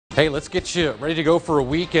Hey, let's get you ready to go for a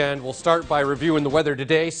weekend. We'll start by reviewing the weather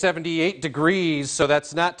today. 78 degrees, so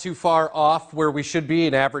that's not too far off where we should be.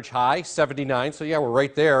 An average high, 79. So yeah, we're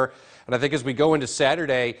right there. And I think as we go into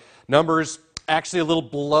Saturday, numbers actually a little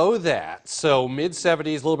below that. So mid-70s,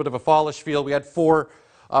 a little bit of a fallish feel. We had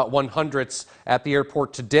 100ths at the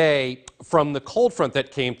airport today from the cold front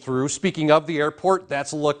that came through. Speaking of the airport,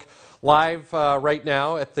 that's a look live right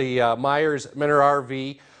now at the Myers Menor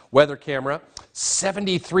RV weather camera.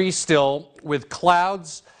 73 still with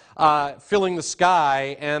clouds filling the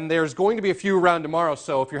sky, and there's going to be a few around tomorrow.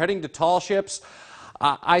 So if you're heading to tall ships,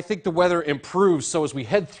 I think the weather improves. So as we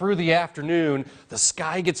head through the afternoon, the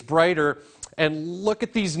sky gets brighter, and look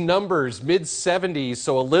at these numbers, mid-70s.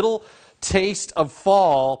 So a little taste of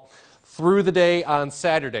fall through the day on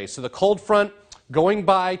Saturday. So the cold front going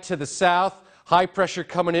by to the south, high pressure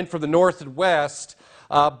coming in from the north and west.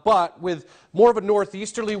 But with more of a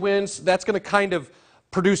northeasterly winds, that's going to kind of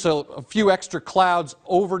produce a few extra clouds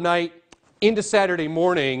overnight into Saturday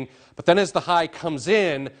morning. But then as the high comes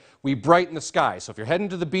in, we brighten the sky. So if you're heading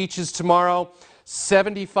to the beaches tomorrow,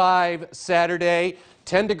 75 Saturday,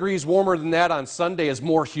 10 degrees warmer than that on Sunday as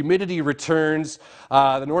more humidity returns.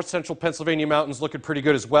 The north central Pennsylvania mountains looking pretty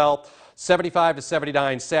good as well. 75 to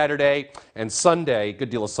 79 Saturday, and Sunday, good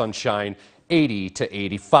deal of sunshine, 80 to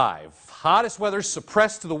 85. Hottest weather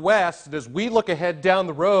suppressed to the west, and as we look ahead down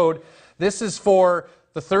the road, this is for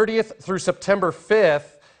the 30th through September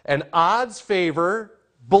 5th, and odds favor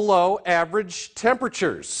below average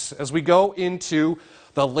temperatures as we go into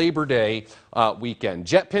the Labor Day weekend.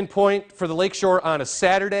 Jet pinpoint for the lakeshore on a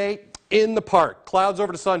Saturday in the park. Clouds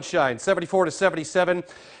over to sunshine, 74 to 77.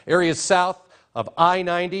 Areas south of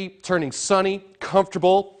I-90 turning sunny,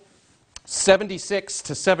 comfortable, 76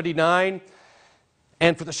 to 79.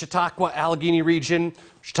 And for the Chautauqua Allegheny region,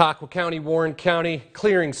 Chautauqua County, Warren County,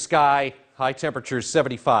 clearing sky, high temperatures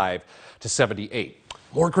 75 to 78.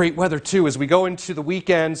 More great weather too as we go into the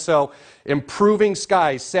weekend. So improving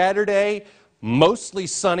skies Saturday, mostly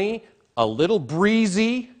sunny, a little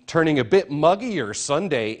breezy, turning a bit muggier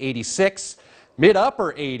Sunday, 86.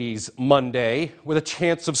 Mid-upper 80s Monday with a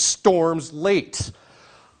chance of storms late.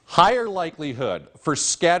 Higher likelihood for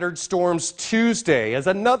scattered storms Tuesday as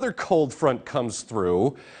another cold front comes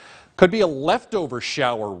through. Could be a leftover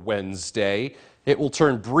shower Wednesday. It will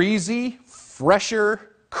turn breezy,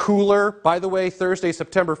 fresher, cooler. By the way, Thursday,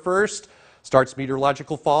 September 1st, starts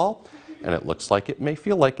meteorological fall, and it looks like it may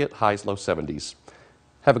feel like it. Highs low 70s.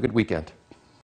 Have a good weekend.